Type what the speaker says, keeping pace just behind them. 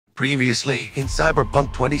Previously in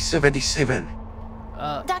Cyberpunk 2077.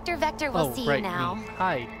 Dr. Vector will see you now.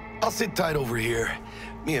 Hi. I'll sit tight over here.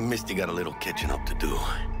 Me and Misty got a little catching up to do.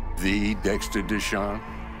 The Dexter Deshawn?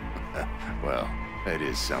 Well, that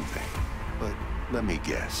is something. But let me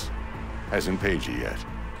guess. Hasn't paid you yet.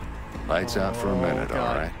 Lights out for a minute, God.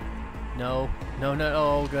 all right? No.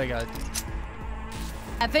 Oh, my God.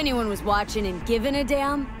 If anyone was watching and giving a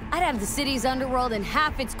damn, I'd have the city's underworld and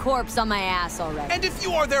half its corpse on my ass already. And if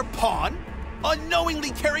you are their pawn,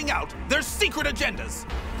 unknowingly carrying out their secret agendas.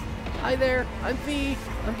 Hi there. I'm V.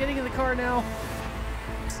 I'm getting in the car now.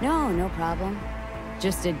 No problem.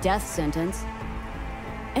 Just a death sentence.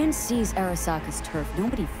 NC's Arasaka's turf.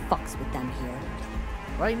 Nobody fucks with them here.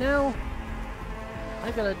 Right now,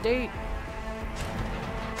 I've got a date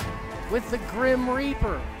with the Grim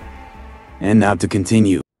Reaper. And now to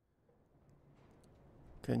continue.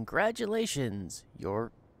 Congratulations.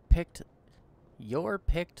 You're picked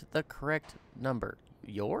the correct number.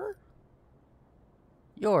 Your?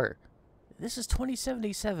 This is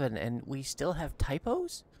 2077 and we still have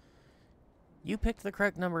typos? You picked the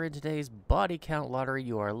correct number in today's body count lottery.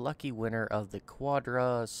 You are a lucky winner of the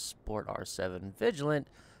Quadra Sport R7 Vigilant.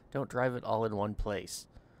 Don't drive it all in one place.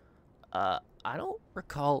 I don't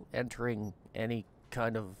recall entering any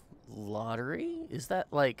kind of lottery. Is that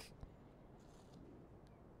like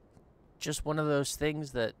just one of those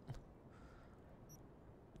things that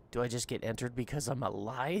do I just get entered because I'm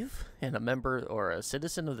alive and a member or a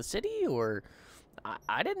citizen of the city, or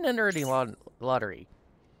I didn't enter any lottery.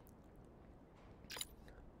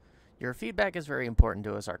 Your feedback is very important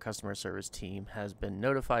to us. Our customer service team has been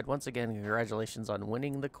notified. Once again, congratulations on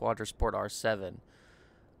winning the Quadra-Sport R7.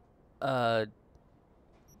 But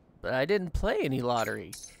I didn't play any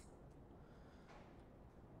lottery.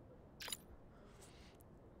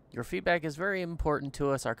 Your feedback is very important to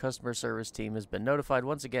us. Our customer service team has been notified.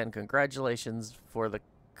 Once again, congratulations for the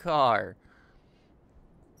car.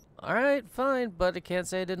 Alright, fine, but I can't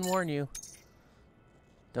say I didn't warn you.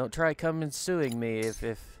 Don't try coming suing me if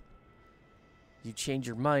you change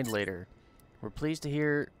your mind later. We're pleased to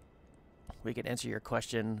hear we can answer your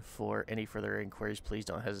question. For any further inquiries, please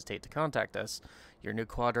don't hesitate to contact us. Your new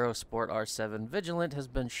Quadro Sport R7 Vigilant has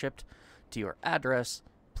been shipped to your address.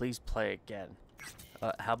 Please play again.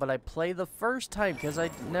 How about I play the first time, because I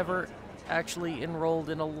never actually enrolled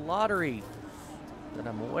in a lottery that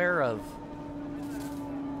I'm aware of.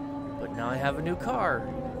 But now I have a new car.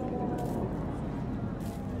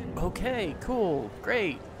 Okay, cool,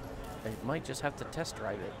 great. I might just have to test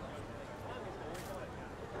drive it.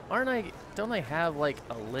 Don't I have like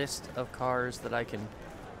a list of cars that I can,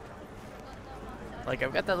 like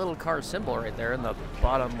I've got that little car symbol right there in the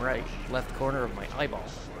bottom right left corner of my eyeball.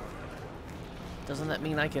 Doesn't that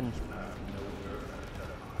mean I can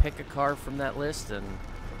pick a car from that list and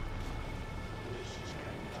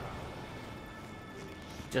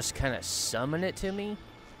just kind of summon it to me?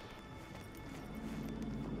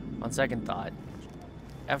 On second thought,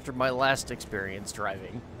 after my last experience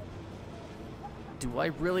driving, do I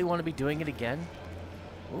really want to be doing it again?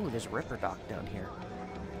 Ooh, there's Ripper Dock down here.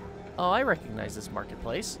 Oh, I recognize this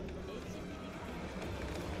marketplace.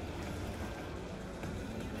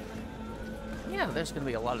 Yeah, there's going to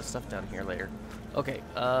be a lot of stuff down here later. Okay,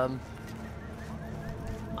 I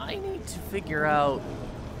need to figure out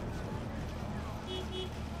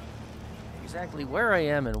exactly where I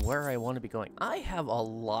am and where I want to be going. I have a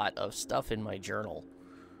lot of stuff in my journal.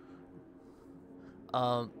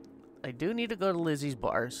 I do need to go to Lizzie's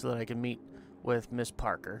bar so that I can meet with Miss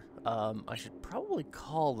Parker. I should probably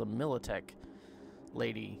call the Militech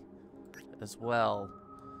lady as well.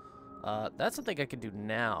 That's something I can do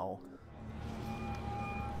now.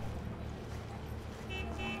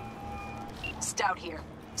 Stout here.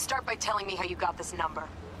 Start by telling me how you got this number.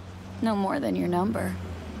 No more than your number.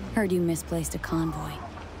 Heard you misplaced a convoy.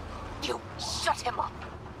 You shut him up.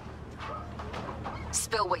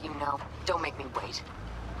 Spill what you know. Don't make me wait.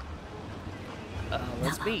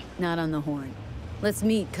 Let's meet. Not on the horn. Let's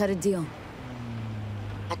meet, cut a deal.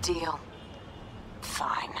 A deal.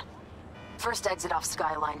 Fine. First exit off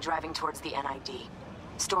Skyline, driving towards the NID.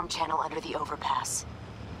 Storm channel under the overpass.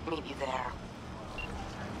 Meet you there.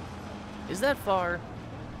 Is that far?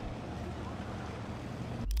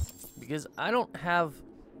 Because I don't have...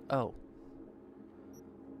 Oh.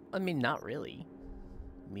 I mean, not really.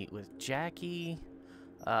 Meet with Jackie.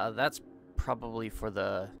 That's probably for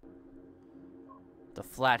the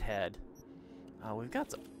Flathead. We've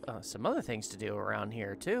got some other things to do around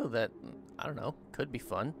here, too, that, I don't know, could be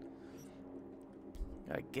fun.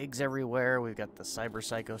 Got gigs everywhere. We've got the Cyber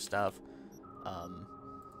Psycho stuff.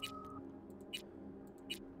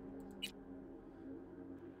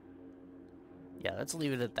 Yeah, let's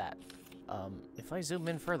leave it at that. If I zoom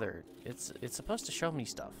in further, it's supposed to show me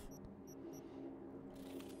stuff.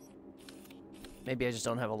 Maybe I just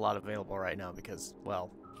don't have a lot available right now because, well,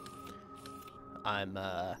 I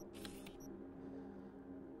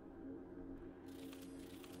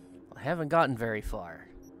haven't gotten very far.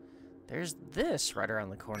 There's this right around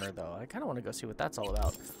the corner, though. I kind of want to go see what that's all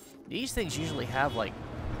about. These things usually have, like,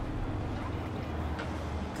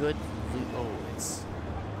 good loot. Oh, it's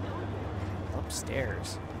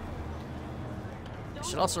upstairs. I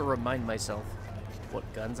should also remind myself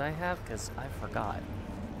what guns I have, because I forgot.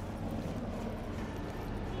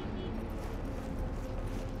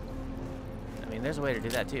 I mean, there's a way to do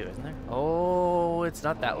that, too, isn't there? Oh, it's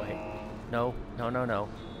not that way. No, no, no, no.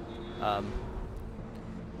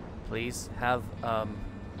 Please have,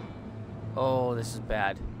 oh, this is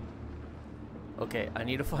bad. Okay, I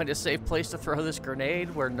need to find a safe place to throw this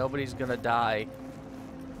grenade where nobody's gonna die.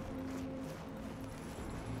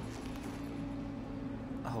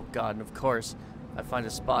 Oh god, and of course, I find a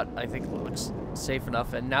spot I think looks safe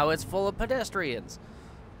enough, and now it's full of pedestrians.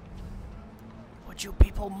 Would you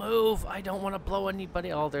people move? I don't want to blow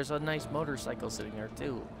anybody. Oh, there's a nice motorcycle sitting there,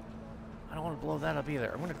 too. I don't want to blow that up either.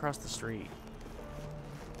 I'm going to cross the street.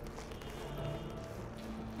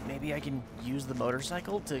 Maybe I can use the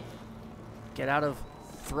motorcycle to get out of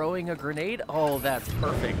throwing a grenade? Oh, that's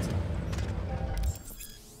perfect.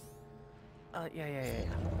 Yeah.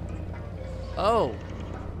 Oh.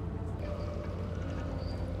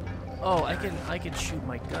 Oh, I can shoot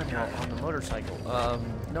my gun on the motorcycle.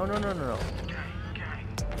 No.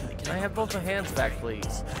 Can I have both my hands back,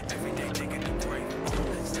 please?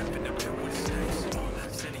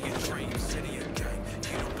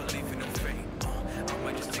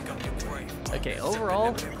 Okay,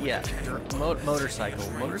 overall, yeah,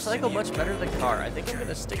 motorcycle. Motorcycle much better than car. I think I'm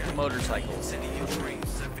gonna stick to motorcycles.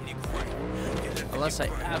 Unless I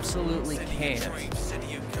absolutely can't.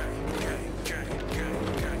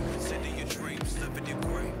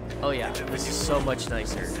 Oh yeah, this is so much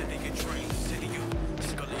nicer.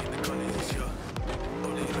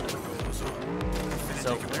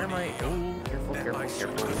 So, where am I? Oh, careful.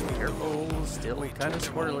 Still kind of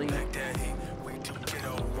squirrely.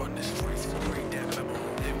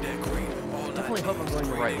 Definitely hope I'm going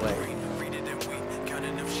the right way.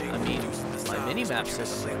 I mean, my mini-map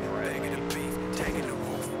says I'm going the right way.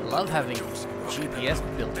 I love having GPS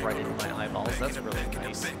built right into my eyeballs. That's really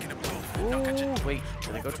nice. Oh, wait.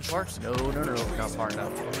 Did I go too far? No. Not far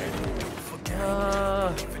enough. Okay.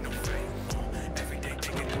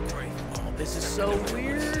 This is so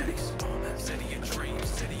weird.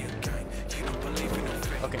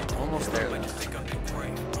 Okay, almost there then.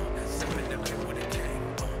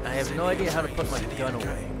 I have no idea how to put my gun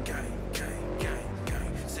away.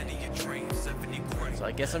 So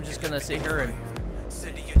I guess I'm just gonna sit here and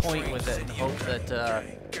point with it and hope that,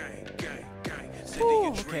 Ooh,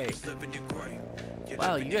 okay.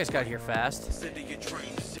 Wow, you guys got here fast.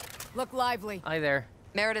 Look lively. Hi there.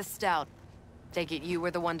 Meredith Stout. Take it you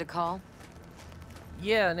were the one to call?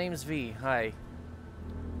 Yeah, name's V. Hi.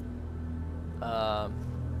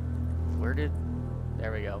 Where did...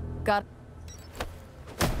 There we go. Got...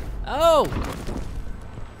 Oh!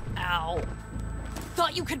 Ow.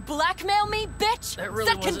 Thought you could blackmail me, bitch? That really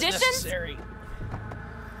Set wasn't conditions? necessary.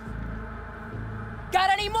 Got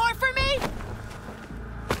any more for me?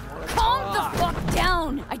 Calm the fuck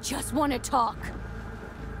down! I just want to talk.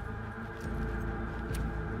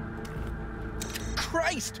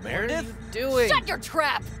 Christ, What are Meredith! you doing? Shut your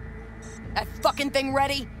trap! That fucking thing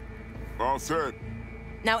ready? All set.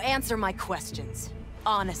 Now answer my questions.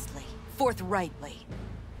 Honestly, forthrightly.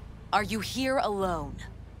 Are you here alone?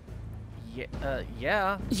 Yeah,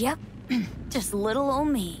 yeah. Yep. Just little old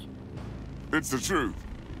me. It's the truth.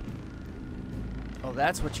 Oh,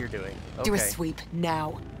 that's what you're doing. Okay. Do a sweep,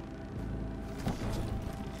 now.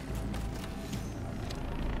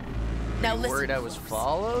 Now You listen. worried I was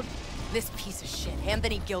followed? This piece of shit,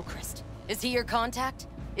 Anthony Gilchrist. Is he your contact?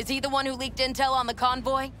 Is he the one who leaked intel on the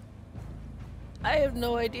convoy? I have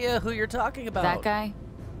no idea who you're talking about. That guy?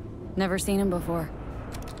 Never seen him before.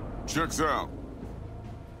 Checks out.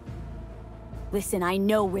 Listen, I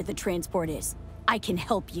know where the transport is. I can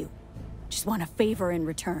help you. Just want a favor in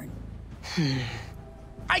return.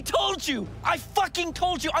 I told you! I fucking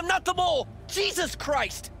told you! I'm not the mole! Jesus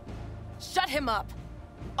Christ! Shut him up!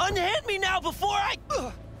 Unhand me now before I...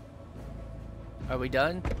 Ugh. Are we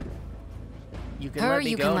done? You can Her let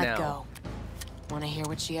me you go can now. let go. Want to hear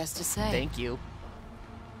what she has to say? Thank you.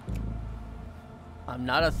 I'm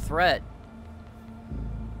not a threat.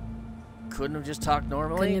 Couldn't have just talked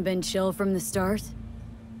normally? Couldn't have been chill from the start?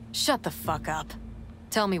 Shut the fuck up.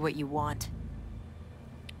 Tell me what you want.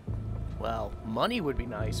 Well, money would be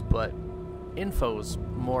nice, but info's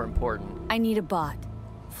more important. I need a bot.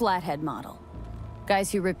 Flathead model.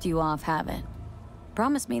 Guys who ripped you off have it.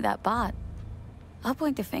 Promise me that bot. I'll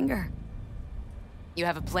point the finger. You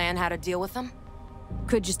have a plan how to deal with them?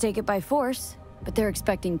 Could just take it by force, but they're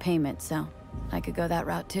expecting payment, so I could go that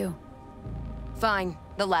route too. Fine,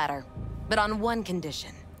 the latter. But on one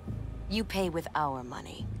condition. You pay with our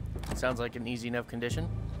money. Sounds like an easy enough condition.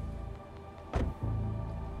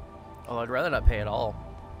 Oh, I'd rather not pay at all.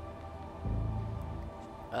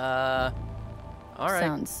 Alright.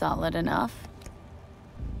 Sounds solid enough.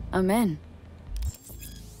 I'm in.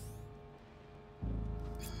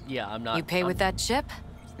 Yeah, I'm not... You pay with that chip,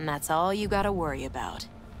 and that's all you gotta worry about.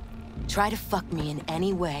 Try to fuck me in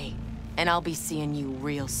any way, and I'll be seeing you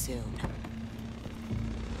real soon.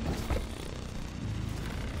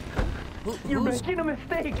 You're making a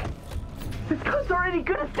mistake! This cunt's already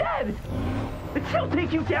good as dead! And she'll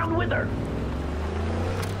take you down with her!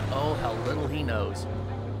 Oh, how little he knows.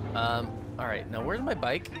 Alright, now where's my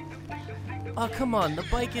bike? Oh, come on, the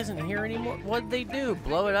bike isn't here anymore. What'd they do?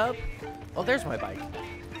 Blow it up? Oh, there's my bike.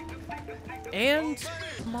 And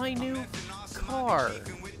my new car.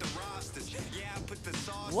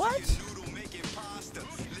 What?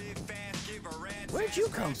 Where'd you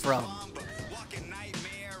come from?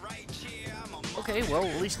 Okay, well,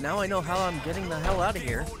 at least now I know how I'm getting the hell out of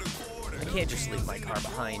here. I can't just leave my car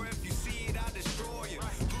behind.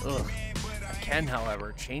 Ugh. I can,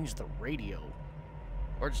 however, change the radio.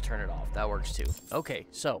 Or just turn it off. That works too. Okay,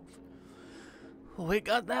 so we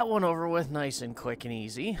got that one over with nice and quick and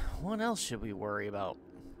easy. What else should we worry about?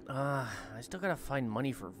 I still gotta find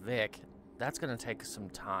money for Vic. That's gonna take some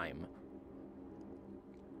time.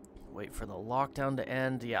 Wait for the lockdown to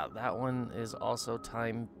end. Yeah, that one is also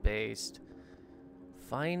time-based.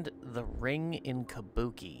 Find the ring in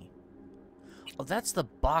Kabuki. Oh, that's the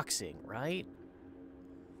boxing, right?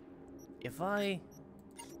 If I...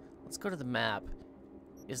 Let's go to the map.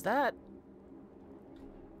 Is that...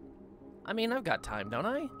 I mean, I've got time, don't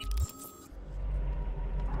I?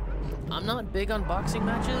 I'm not big on boxing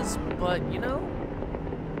matches, but, you know...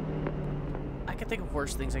 I can think of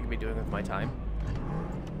worse things I could be doing with my time.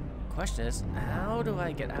 Question is, how do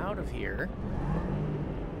I get out of here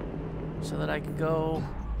so that I can go...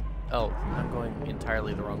 Oh, I'm going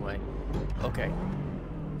entirely the wrong way. Okay.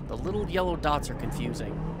 The little yellow dots are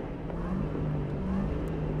confusing.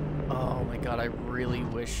 Oh my god, I really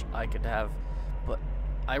wish I could have... But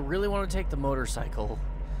I really want to take the motorcycle.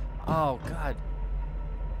 Oh god.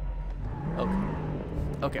 Okay.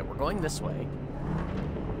 Okay, we're going this way.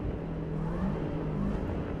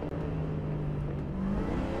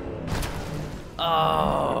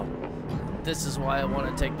 Oh! This is why I want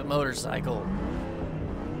to take the motorcycle.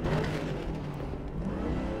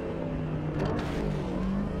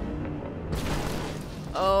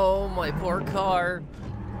 Oh, my poor car.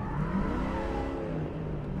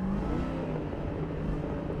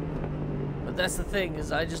 But that's the thing,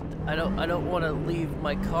 is I don't want to leave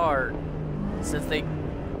my car since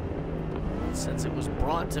it was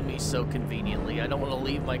brought to me so conveniently. I don't want to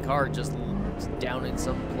leave my car just down in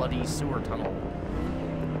some bloody sewer tunnel.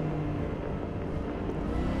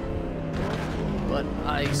 But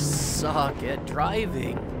I suck at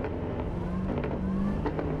driving.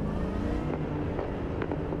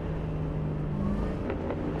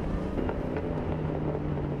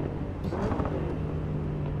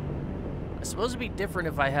 I suppose it'd be different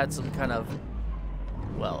if I had some kind of,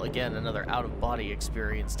 well, again, another out-of-body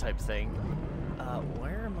experience type thing.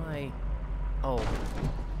 Where am I? Oh.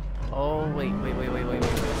 Oh, wait.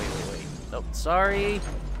 Nope, sorry.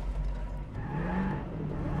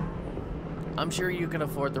 I'm sure you can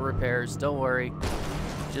afford the repairs, don't worry.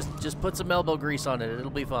 Just put some elbow grease on it,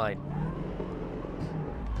 it'll be fine.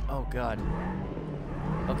 Oh god.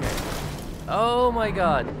 Okay. Oh my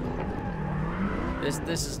god.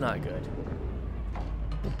 This is not good.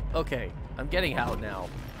 Okay, I'm getting out now.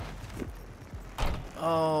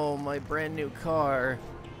 Oh, my brand new car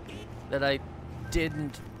that I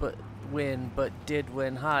didn't win, but did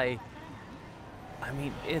win. Hi. I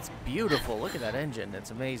mean, it's beautiful. Look at that engine.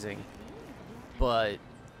 It's amazing. But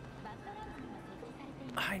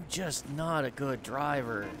I'm just not a good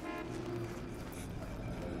driver.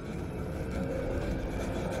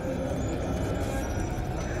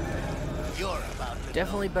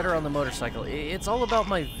 Definitely better on the motorcycle. It's all about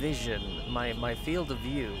my vision, my field of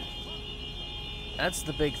view. That's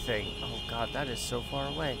the big thing. Oh god, that is so far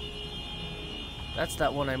away. That's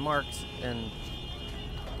that one I marked, and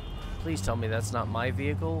please tell me that's not my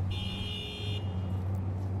vehicle.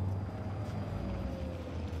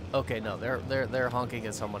 Okay, no, they're honking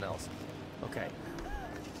at someone else. Okay.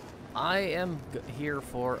 I am here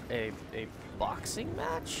for a boxing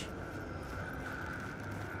match?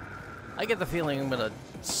 I get the feeling I'm gonna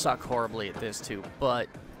suck horribly at this too, but,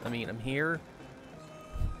 I mean, I'm here,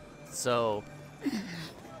 so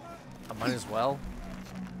I might as well.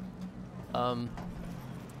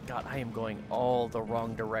 God, I am going all the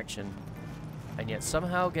wrong direction, and yet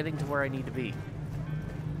somehow getting to where I need to be.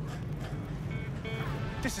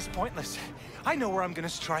 This is pointless. I know where I'm gonna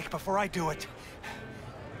strike before I do it.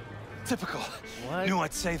 Typical. What? Knew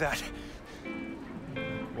I'd say that.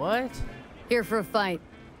 What? Here for a fight.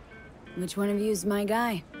 Which one of you is my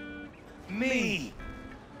guy? Me!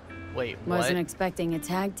 Wait, what? Wasn't expecting a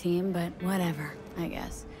tag team, but whatever, I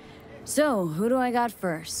guess. So, who do I got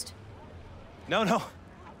first? No.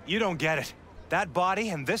 You don't get it. That body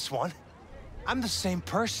and this one, I'm the same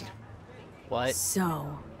person. What?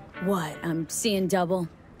 So, what? I'm seeing double?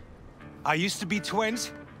 I used to be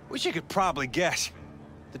twins, which you could probably guess.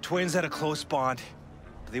 The twins had a close bond,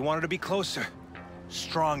 but they wanted to be closer,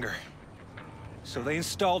 stronger. So they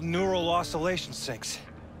installed neural oscillation syncs.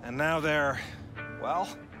 And now they're, well,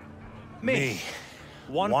 me.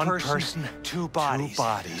 One person, two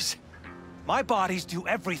bodies. My bodies do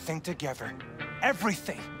everything together.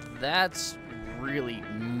 Everything. That's really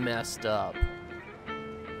messed up.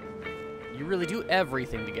 You really do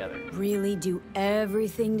everything together. Really do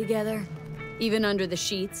everything together? Even under the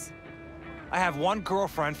sheets? I have one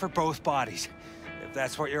girlfriend for both bodies, if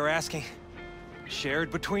that's what you're asking.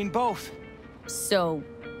 Shared between both. So,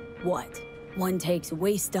 what? One takes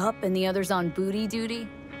waist up and the other's on booty duty?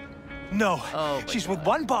 No, Oh she's my with God.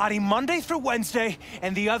 one body Monday through Wednesday,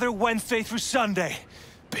 and the other Wednesday through Sunday.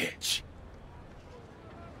 Bitch.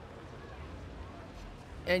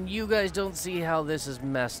 And you guys don't see how this is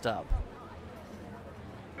messed up.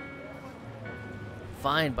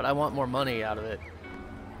 Fine, but I want more money out of it.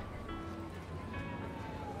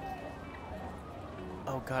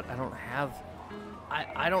 Oh God, I don't have...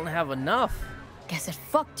 I don't have enough. Guess it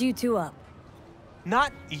fucked you two up.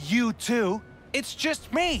 Not you two. It's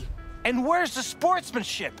just me. And where's the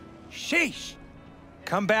sportsmanship? Sheesh.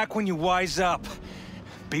 Come back when you wise up.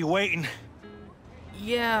 Be waiting.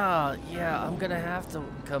 Yeah, I'm gonna have to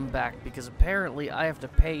come back because apparently I have to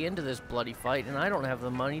pay into this bloody fight and I don't have the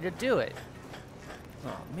money to do it.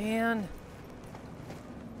 Oh, man.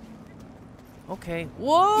 Okay.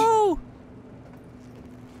 Whoa!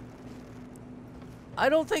 I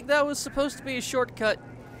don't think that was supposed to be a shortcut.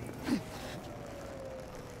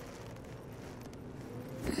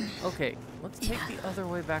 Okay, let's take the other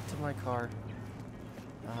way back to my car.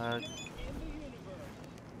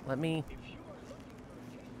 Let me...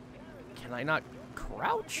 Can I not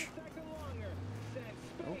crouch?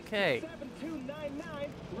 Okay.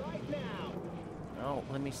 Oh,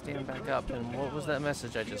 let me stand back up. And what was that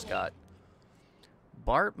message I just got?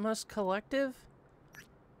 Bartmus Collective?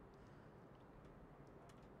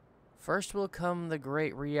 First will come the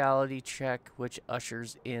great reality check, which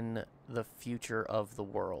ushers in the future of the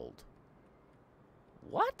world.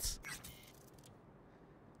 What?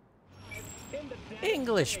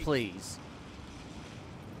 English, please.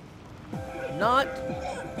 Not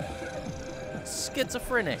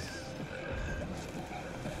schizophrenic.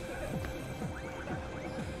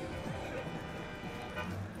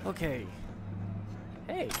 Okay.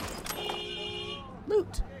 Hey.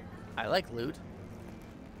 Loot. I like loot.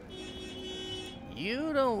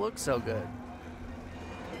 You don't look so good.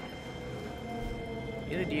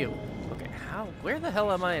 Neither do you. Okay, where the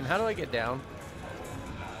hell am I and how do I get down?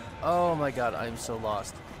 Oh my God, I'm so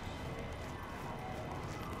lost.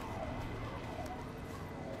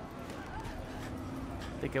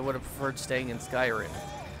 I think I would have preferred staying in Skyrim.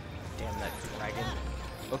 Damn that dragon.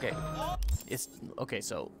 Okay. Okay,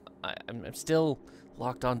 so I'm still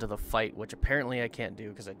locked onto the fight, which apparently I can't do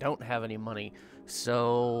because I don't have any money.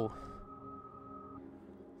 So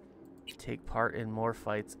take part in more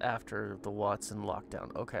fights after the Watson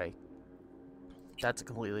lockdown. Okay. That's a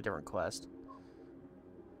completely different quest.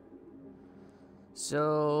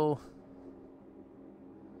 So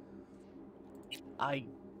I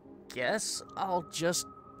guess I'll just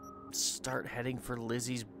start heading for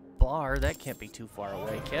Lizzie's bar. That can't be too far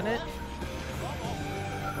away, can it?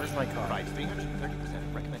 Where's my car?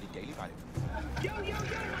 330% recommended daily riding.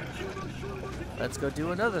 Let's go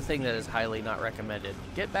do another thing that is highly not recommended.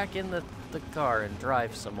 Get back in the car and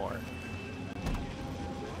drive some more.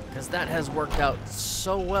 Because that has worked out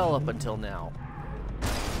so well up until now.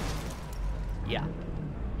 Yeah.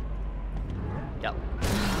 Yep.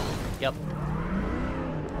 Yep.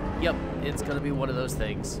 Yep, it's gonna be one of those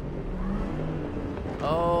things.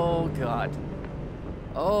 Oh God.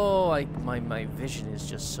 Oh, my vision is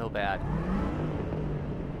just so bad.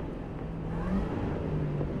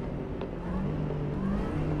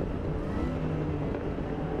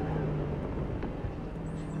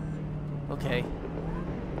 Okay.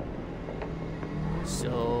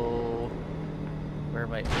 So... Where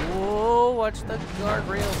am I? Whoa, watch the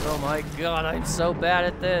guardrails. Oh my god, I'm so bad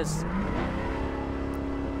at this.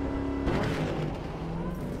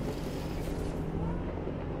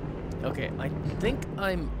 Okay, I think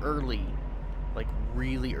I'm early. Like,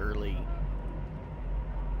 really early.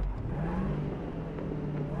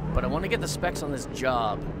 But I want to get the specs on this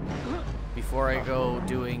job before I go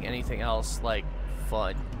doing anything else, like,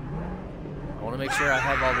 fun. I want to make sure I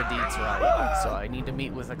have all the deeds right, so I need to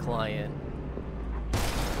meet with a client.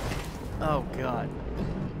 Oh, God.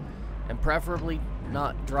 And preferably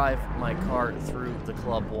not drive my car through the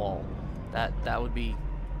club wall. That would be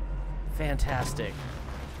fantastic.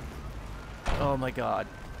 Oh, my God.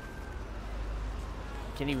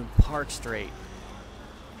 Can't even park straight.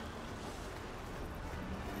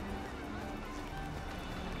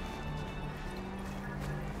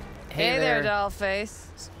 Hey there,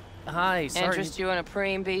 dollface. Hi, sorry. Interest you in a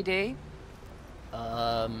preem BD?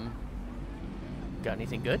 Got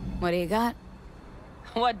anything good? What do you got?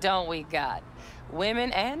 What don't we got?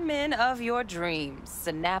 Women and men of your dreams.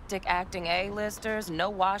 Synaptic acting A-listers, no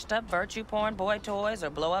washed-up virtue porn boy toys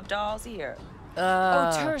or blow-up dolls here.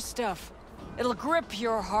 Auteur stuff. It'll grip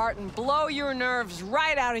your heart and blow your nerves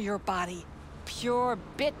right out of your body. Pure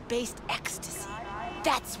bit-based ecstasy.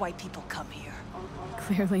 That's why people come here.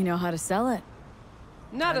 Clearly know how to sell it.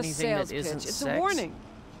 Not a Anything sales that pitch, isn't it's sex? a warning.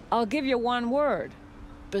 I'll give you one word.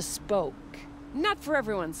 Bespoke. Not for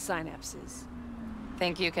everyone's synapses.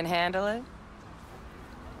 Think you can handle it?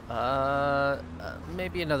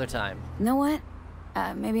 Maybe another time. You know what?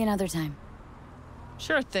 Maybe another time.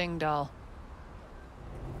 Sure thing, doll.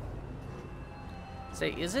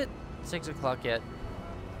 Say, is it 6 o'clock yet?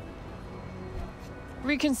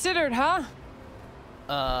 Reconsidered, huh?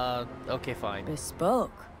 Okay, fine.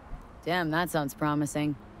 Bespoke. Damn, that sounds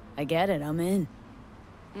promising. I get it, I'm in.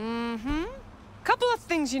 Mm-hmm. Couple of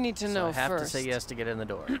things you need to know I have first. to say yes to get in the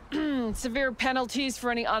door. Severe penalties for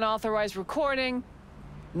any unauthorized recording.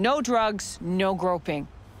 No drugs, no groping.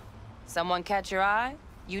 Someone catch your eye?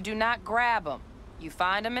 You do not grab them. You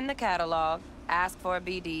find them in the catalog, ask for a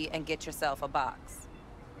BD, and get yourself a box.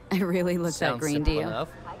 I really look that Sounds green simple to you. enough.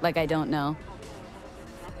 Like I don't know.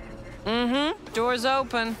 Mm-hmm. Door's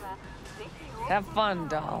open. Have fun,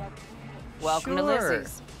 doll. Welcome to Sure.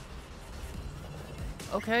 Lizzie's.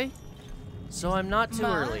 Okay. So I'm not too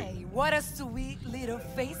early. What a sweet little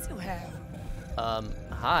face you have.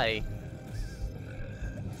 Hi.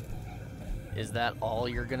 Is that all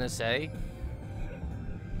you're gonna say?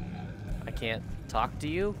 I can't talk to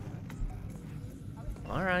you?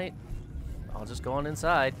 Alright. I'll just go on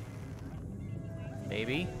inside.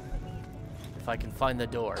 Maybe. If I can find the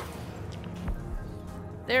door.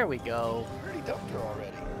 There we go. Already dumped her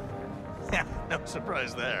already. Yeah, no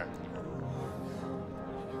surprise there.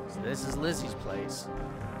 So this is Lizzie's place.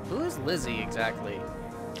 Who is Lizzie exactly?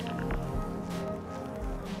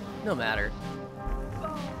 No matter.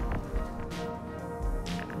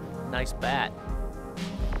 Nice bat.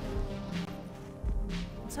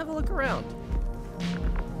 Let's have a look around.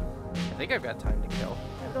 I think I've got time to kill.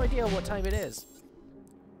 I have no idea what time it is.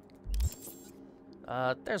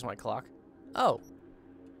 There's my clock. Oh.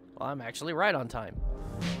 Well, I'm actually right on time.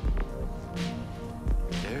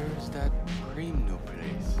 There's that cream new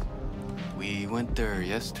place. We went there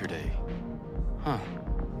yesterday. Huh.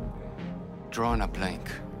 Drawing a blank.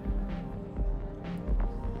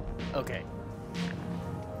 Okay.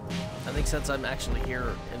 I think since I'm actually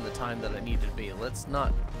here in the time that I needed to be, let's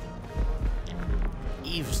not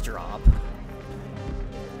eavesdrop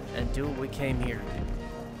and do what we came here to do.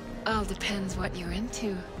 All depends what you're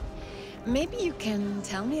into. Maybe you can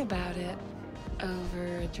tell me about it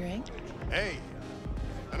over a drink? Hey,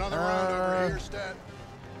 another round over here, Stat?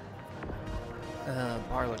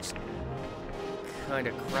 Bar looks kind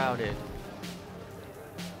of crowded.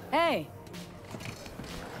 Hey!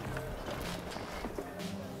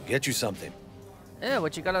 Get you something. Yeah,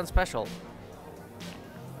 what you got on special?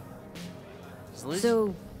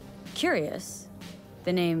 So, curious.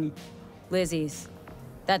 The name Lizzie's.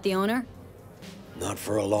 That the owner? Not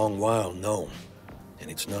for a long while, no.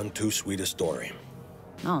 And it's none too sweet a story.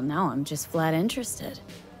 Oh, now I'm just flat interested.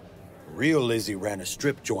 Real Lizzie ran a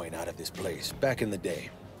strip joint out of this place back in the day.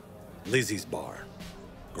 Lizzie's Bar.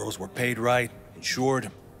 Girls were paid right,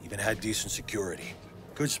 insured, even had decent security.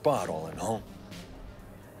 Good spot, all in all.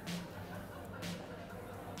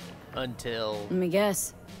 Until... Let me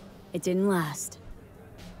guess. It didn't last.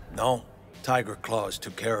 No, Tiger Claws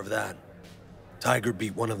took care of that. Tiger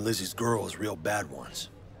beat one of Lizzie's girls real bad once.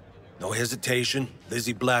 No hesitation,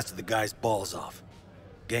 Lizzie blasted the guy's balls off.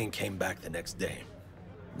 Gang came back the next day.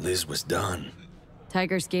 Liz was done.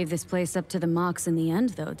 Tigers gave this place up to the Mox in the end,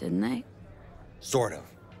 though, didn't they? Sort of.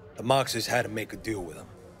 The Moxes had to make a deal with them.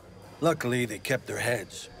 Luckily, they kept their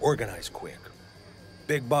heads, organized quick.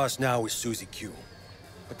 Big boss now is Susie Q.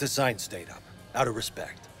 But the sign stayed up, out of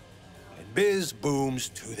respect. And biz booms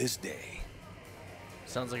to this day.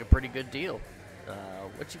 Sounds like a pretty good deal.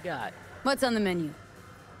 What you got? What's on the menu?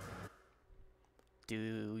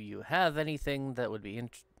 Do you have anything that would be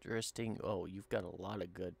interesting? Oh, you've got a lot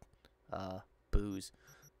of good booze.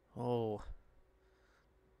 Oh,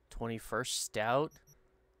 21st Stout.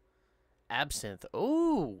 Absinthe.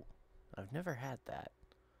 Oh, I've never had that.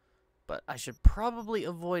 But I should probably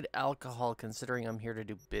avoid alcohol considering I'm here to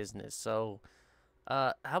do business. So,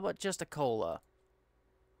 how about just a cola?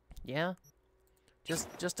 Yeah?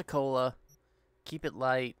 Just a cola. Keep it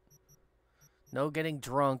light. No getting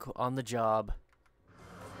drunk on the job.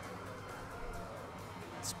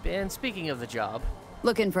 And speaking of the job...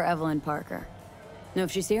 Looking for Evelyn Parker. Know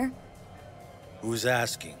if she's here? Who's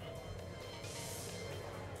asking?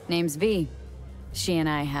 Name's V. She and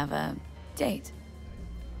I have a date.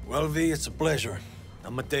 Well, V, it's a pleasure.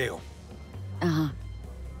 I'm Mateo. Uh-huh.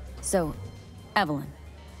 So, Evelyn.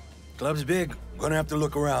 Club's big. Gonna have to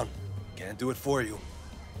look around. Can't do it for you.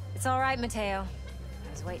 It's all right, Mateo.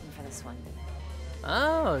 I was waiting for this one.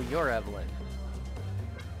 Oh, you're Evelyn.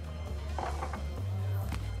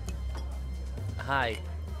 Hi.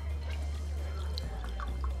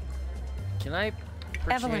 Can I,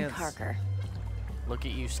 Evelyn Parker. Look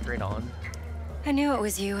at you straight on? I knew it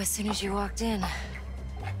was you as soon as you walked in.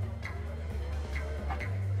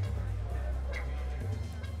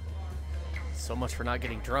 So much for not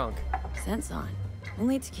getting drunk. Sense on.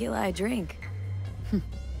 Only tequila I drink.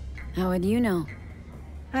 How would you know?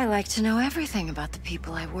 I like to know everything about the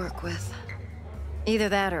people I work with. Either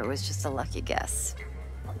that or it was just a lucky guess.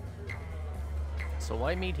 So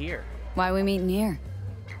why meet here? Why we meeting here?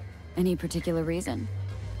 Any particular reason?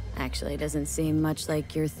 Actually, it doesn't seem much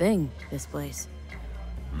like your thing, this place.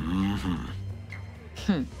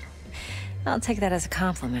 I'll take that as a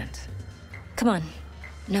compliment. Come on.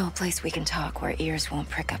 Know a place we can talk where ears won't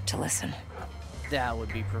prick up to listen. That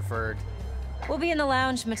would be preferred. We'll be in the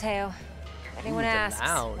lounge, Mateo. If anyone Ooh, the asks,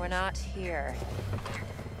 lounge. we're not here.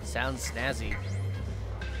 Sounds snazzy.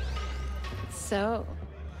 So,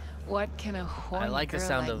 what can a horny I like the girl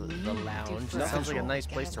sound like of me the do lounge. for It sounds like a a nice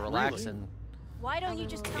place to relax and Why don't you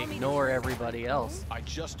just tell me ignore everybody else. I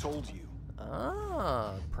just told you.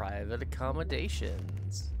 Ah, private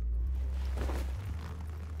accommodations.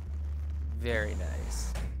 Very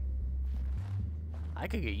nice. I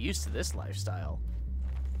could get used to this lifestyle.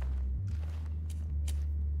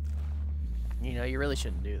 You know, you really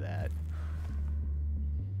shouldn't do that.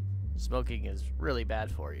 Smoking is really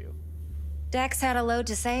bad for you. Dex had a load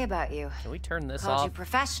to say about you. Can we turn this Called off? you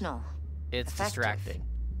professional. It's effective, distracting.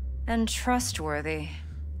 and trustworthy.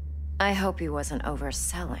 I hope he wasn't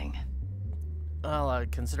overselling. Well,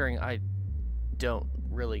 considering I don't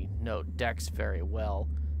really know Dex very well,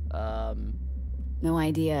 No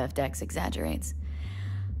idea if Dex exaggerates.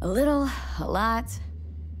 A little, a lot.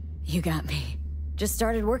 You got me. Just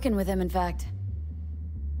started working with him, in fact.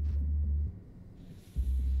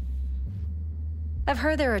 I've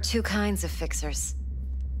heard there are two kinds of fixers.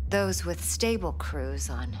 Those with stable crews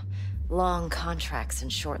on long contracts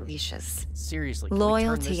and short leashes. Seriously, can we turn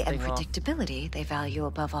Loyalty this and thing off? predictability they value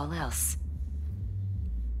above all else.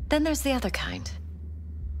 Then there's the other kind.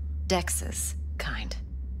 Dex's kind.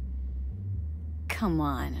 Come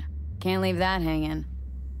on. Can't leave that hanging.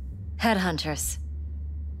 Headhunters.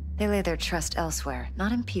 They lay their trust elsewhere,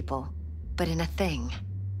 not in people, but in a thing.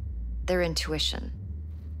 Their intuition.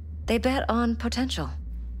 They bet on potential.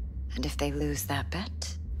 And if they lose that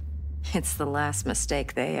bet, it's the last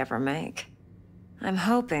mistake they ever make. I'm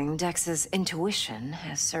hoping Dex's intuition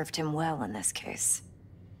has served him well in this case.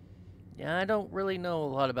 Yeah, I don't really know a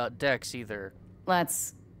lot about Dex either.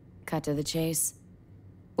 Let's cut to the chase.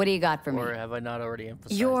 What do you got for me? Or have I not already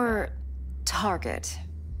emphasized Your target.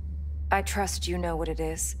 I trust you know what it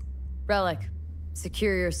is. Relic.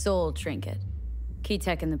 Secure your soul trinket. Key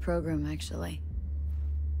tech in the program, actually.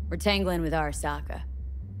 We're tangling with Arasaka.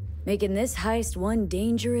 Making this heist one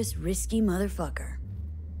dangerous, risky motherfucker.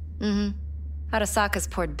 Mm-hmm. Arasaka's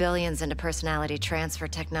poured billions into personality transfer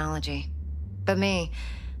technology. But me,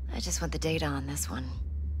 I just want the data on this one.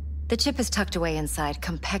 The chip is tucked away inside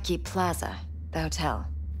Konpeki Plaza, the hotel.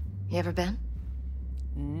 You ever been?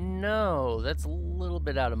 No, that's a little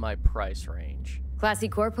bit out of my price range. Classy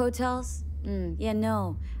corp hotels? Yeah,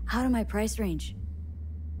 no. Out of my price range.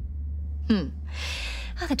 Oh,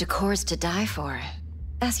 the decor's to die for.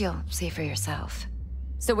 As you'll see for yourself.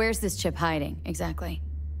 So where's this chip hiding, exactly?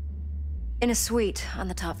 In a suite on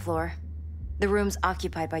the top floor. The room's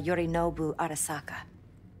occupied by Yorinobu Arasaka.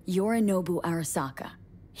 Yorinobu Arasaka?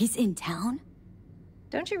 He's in town?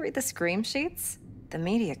 Don't you read the scream sheets? The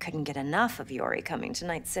media couldn't get enough of Yori coming to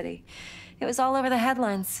Night City. It was all over the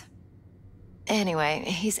headlines. Anyway,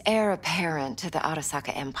 he's heir apparent to the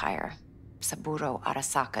Arasaka Empire. Saburo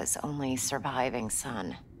Arasaka's only surviving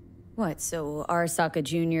son. What, so Arasaka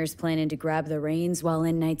Jr.'s planning to grab the reins while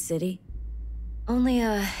in Night City? Only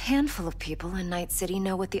a handful of people in Night City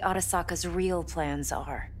know what the Arasaka's real plans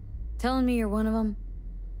are. Telling me you're one of them?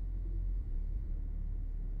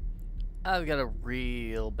 I've got a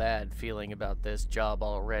real bad feeling about this job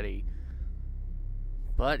already.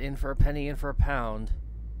 But in for a penny, in for a pound.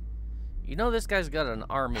 You know this guy's got an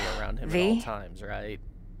army around him at all times, right?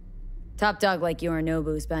 Top dog like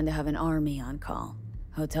Yorinobu's bound to have an army on call.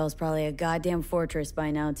 Hotel's probably a goddamn fortress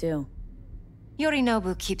by now, too.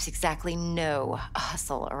 Yorinobu keeps exactly no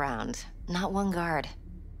hustle around. Not one guard.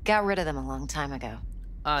 Got rid of them a long time ago.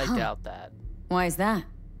 I doubt that. Why is that?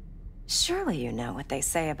 Surely you know what they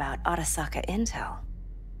say about Arasaka intel.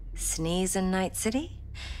 Sneeze in Night City,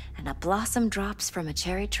 and a blossom drops from a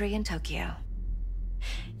cherry tree in Tokyo.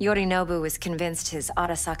 Yorinobu was convinced his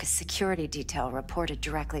Arasaka security detail reported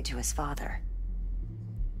directly to his father.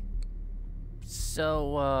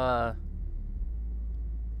 So,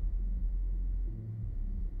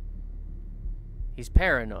 he's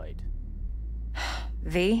paranoid.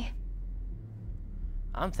 V?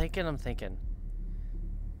 I'm thinking.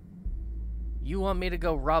 You want me to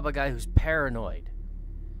go rob a guy who's paranoid?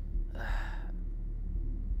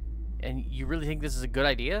 And you really think this is a good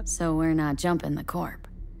idea? So we're not jumping the corp.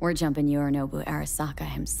 We're jumping Yorinobu Arasaka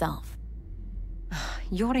himself.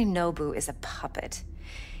 Yorinobu is a puppet.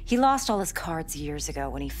 He lost all his cards years ago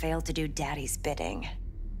when he failed to do Daddy's bidding.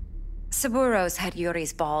 Saburo's had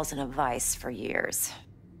Yuri's balls in a vice for years.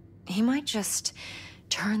 He might just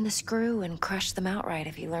turn the screw and crush them outright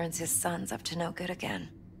if he learns his son's up to no good again.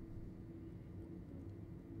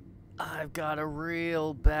 I've got a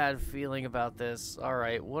real bad feeling about this.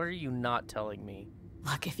 Alright, what are you not telling me?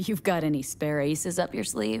 Look, if you've got any spare aces up your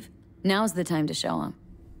sleeve, now's the time to show them.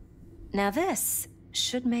 Now this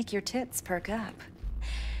should make your tits perk up.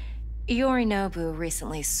 Yorinobu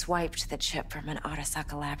recently swiped the chip from an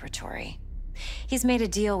Arasaka laboratory. He's made a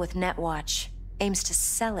deal with Netwatch, aims to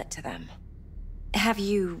sell it to them. Have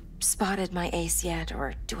you spotted my ace yet,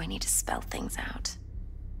 or do I need to spell things out?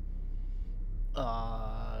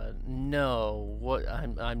 No. What,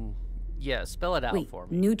 yeah, spell it out for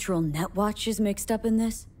me. Neutral Netwatch is mixed up in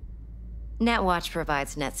this? Netwatch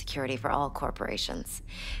provides net security for all corporations,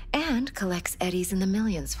 and collects eddies in the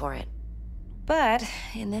millions for it. But,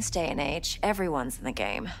 in this day and age, everyone's in the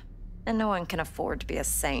game, and no one can afford to be a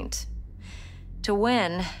saint. To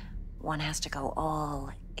win, one has to go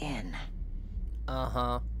all in.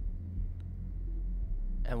 Uh-huh.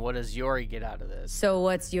 And what does Yori get out of this? So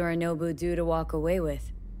what's Yorinobu do to walk away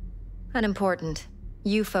with? Unimportant.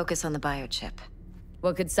 You focus on the biochip.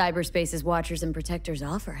 What could cyberspace's watchers and protectors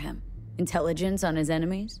offer him? Intelligence on his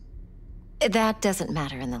enemies? That doesn't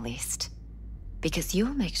matter in the least. Because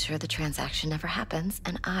you'll make sure the transaction never happens,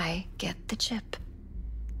 and I get the chip.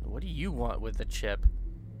 What do you want with the chip?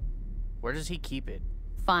 Where does he keep it?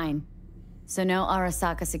 Fine. So no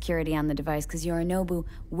Arasaka security on the device, because Yorinobu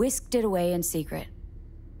whisked it away in secret.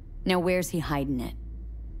 Now where's he hiding it?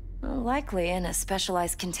 Well, likely in a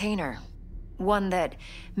specialized container. One that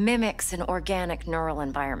mimics an organic neural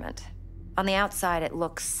environment. On the outside, it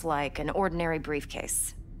looks like an ordinary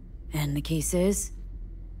briefcase. And the case is?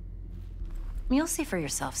 You'll see for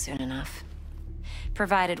yourself soon enough.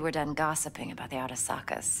 Provided we're done gossiping about the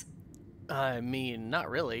Arasakas. I mean, not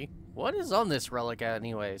really. What is on this relic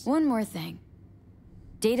anyways? One more thing.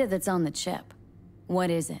 Data that's on the chip. What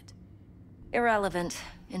is it? Irrelevant,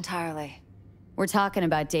 entirely. We're talking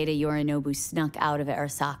about data Yorinobu snuck out of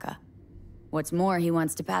Arasaka. What's more, he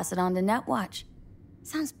wants to pass it on to Netwatch.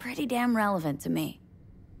 Sounds pretty damn relevant to me.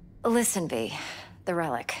 Listen, V. The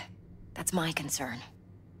relic. That's my concern.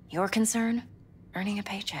 Your concern? Earning a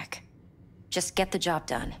paycheck. Just get the job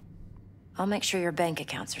done. I'll make sure your bank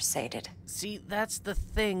accounts are sated. See, that's the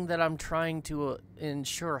thing that I'm trying to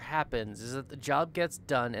ensure happens, is that the job gets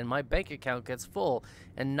done and my bank account gets full,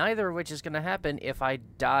 and neither of which is going to happen if I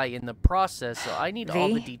die in the process, so I need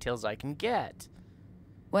all the details I can get.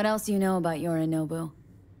 What else do you know about Yorinobu?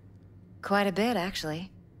 Quite a bit,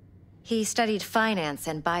 actually. He studied finance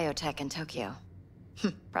and biotech in Tokyo.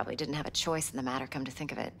 Probably didn't have a choice in the matter, come to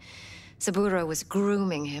think of it. Saburo was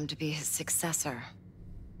grooming him to be his successor.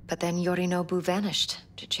 But then Yorinobu vanished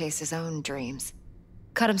to chase his own dreams.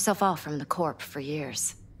 Cut himself off from the Corp for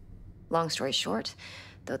years. Long story short,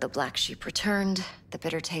 Though the black sheep returned, the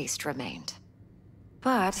bitter taste remained.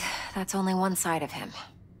 But that's only one side of him.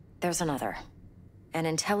 There's another. An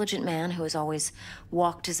intelligent man who has always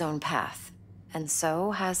walked his own path, and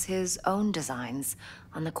so has his own designs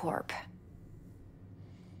on the Corp.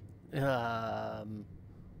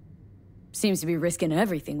 Seems to be risking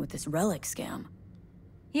everything with this relic scam.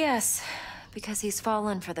 Yes, because he's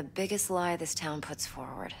fallen for the biggest lie this town puts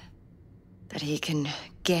forward. That he can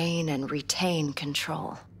gain and retain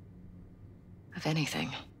control of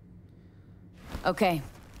anything. Okay,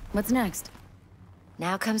 what's next?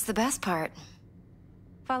 Now comes the best part.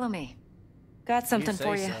 Follow me. Got something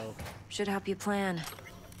for you. So. Should help you plan.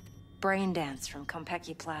 Brain dance from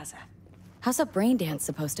Konpeki Plaza. How's a brain dance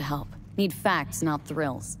supposed to help? Need facts, not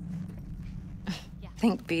thrills.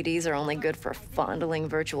 Think BDs are only good for fondling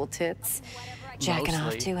virtual tits? Jacking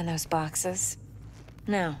off to in those boxes?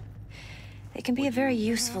 No. They can be a very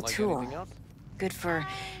useful tool. Good for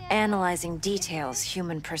analyzing details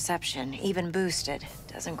human perception, even boosted,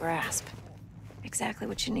 doesn't grasp. Exactly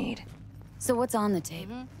what you need. So what's on the tape?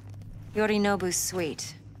 Yorinobu's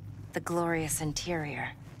suite. The glorious interior.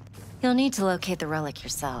 You'll need to locate the relic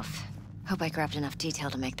yourself. Hope I grabbed enough detail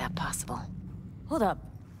to make that possible. Hold up.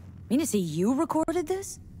 Mean to say you recorded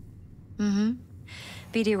this? Mm-hmm.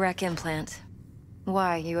 BD rec implant.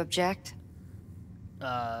 Why, you object?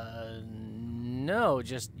 No,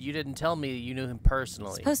 just you didn't tell me you knew him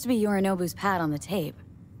personally. Supposed to be Yorinobu's pad on the tape.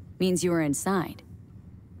 Means you were inside.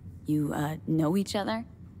 You, know each other?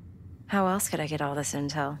 How else could I get all this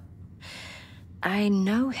intel? I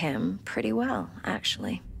know him pretty well,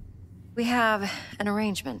 actually. We have an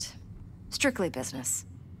arrangement. Strictly business.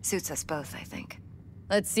 Suits us both, I think.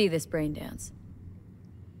 Let's see this brain dance.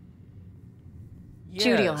 Yes,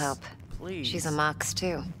 Judy'll help. Please. She's a Mox,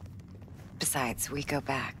 too. Besides, we go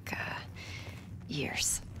back,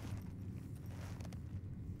 years.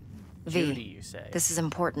 Judy, you say? This is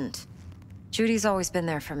important. Judy's always been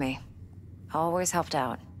there for me. Always helped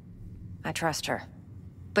out. I trust her.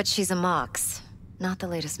 But she's a Mox, not the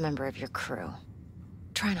latest member of your crew.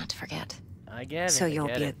 Try not to forget. I get it. So you'll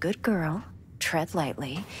be a good girl, tread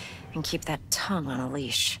lightly, and keep that tongue on a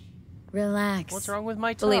leash. Relax. What's wrong with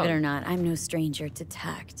my tongue? Believe it or not, I'm no stranger to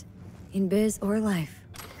tact. In biz or life.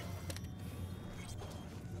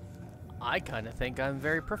 I kind of think I'm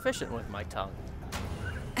very proficient with my tongue.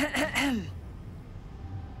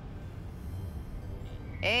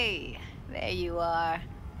 Hey, there you are.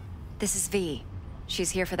 This is V.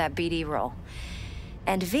 She's here for that BD role.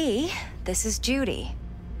 And V, this is Judy.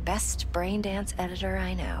 Best brain dance editor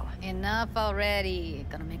I know. Enough already.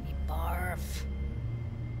 Gonna make me barf.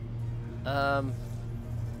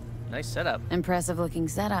 Nice setup. Impressive looking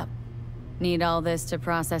setup. Need all this to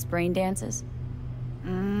process brain dances?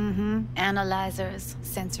 Mm-hmm. Analyzers,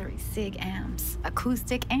 sensory sig amps,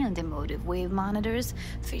 acoustic and emotive wave monitors,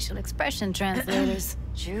 facial expression translators.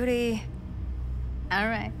 Judy. All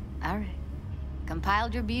right.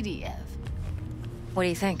 Compiled your BDF. What do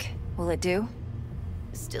you think? Will it do?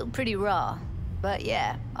 Still pretty raw, but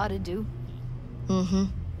yeah, ought to do. Mm-hmm.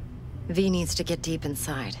 V needs to get deep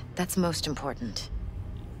inside. That's most important.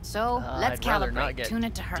 So, let's I'd rather not calibrate. get Tune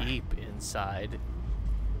it to her. deep inside.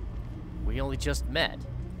 We only just met.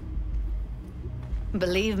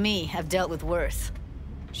 Believe me, I've dealt with worse.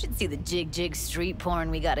 Should see the jig street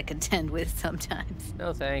porn we gotta contend with sometimes.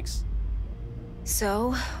 No thanks.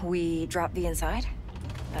 So, we drop V inside?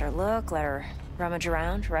 Let her look, let her rummage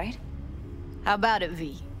around, right? How about it,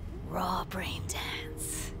 V? Raw brain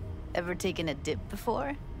dance. Ever taken a dip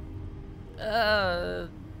before?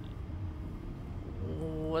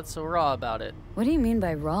 What's so raw about it? What do you mean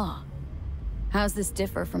by raw? How's this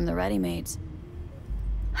differ from the ready-mades?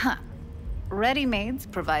 Huh. Ready-mades,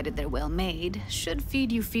 provided they're well-made, should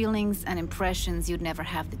feed you feelings and impressions you'd never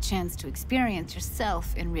have the chance to experience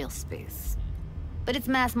yourself in real space. But it's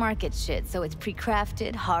mass-market shit, so it's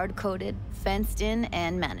pre-crafted, hard-coded, fenced-in,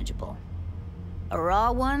 and manageable. A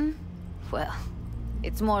raw one? Well,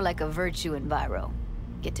 it's more like a virtue enviro.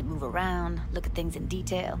 Get to move around, look at things in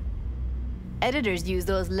detail. Editors use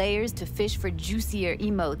those layers to fish for juicier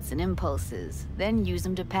emotes and impulses, then use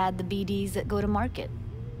them to pad the BDs that go to market.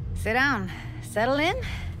 Sit down, settle in,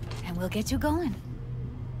 and we'll get you going.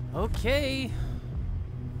 Okay.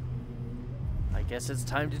 I guess it's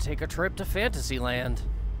time to take a trip to Fantasyland.